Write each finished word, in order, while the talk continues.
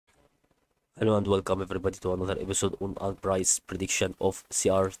Hello and welcome everybody to another episode on our price prediction of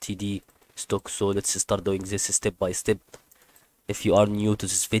CRTD stock. So let's start doing this step by step. If you are new to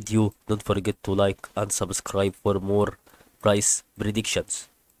this video, don't forget to like and subscribe for more price predictions.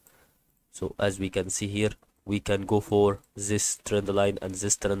 So as we can see here, we can go for this trend line and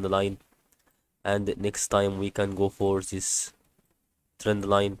this trend line, and next time we can go for this trend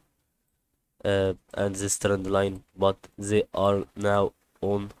line and this trend line, but they are now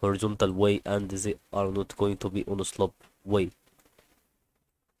on horizontal way and they are not going to be on a slope way.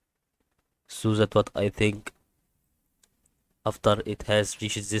 So that's what I think after it has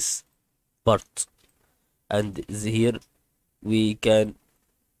reached this part, and here we can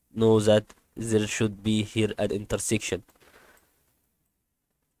know that there should be here an intersection,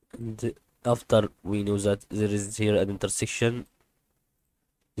 and after we know that there is here an intersection,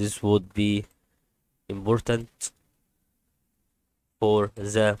 this would be important for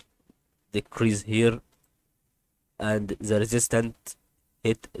the decrease here, and the resistance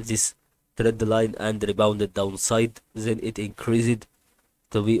hit this trend line and rebounded downside, then it increased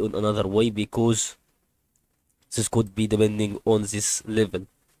to be on another way because this could be depending on this level.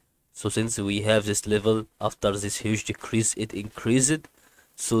 So since we have this level, after this huge decrease it increased,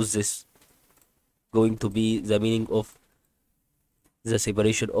 so this going to be the meaning of the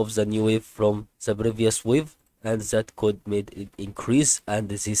separation of the new wave from the previous wave, and that could made it increase, and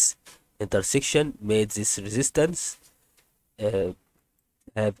this intersection made this resistance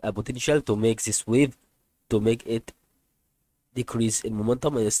have a potential to make this wave to make it decrease in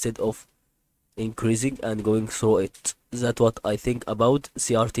momentum instead of increasing and going through it. That's what I think about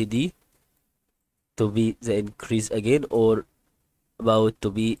CRTD, to be the increase again or about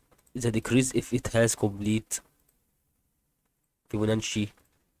to be the decrease if it has complete Fibonacci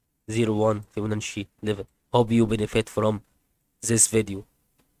 01 Fibonacci level. Hope you benefit from this video.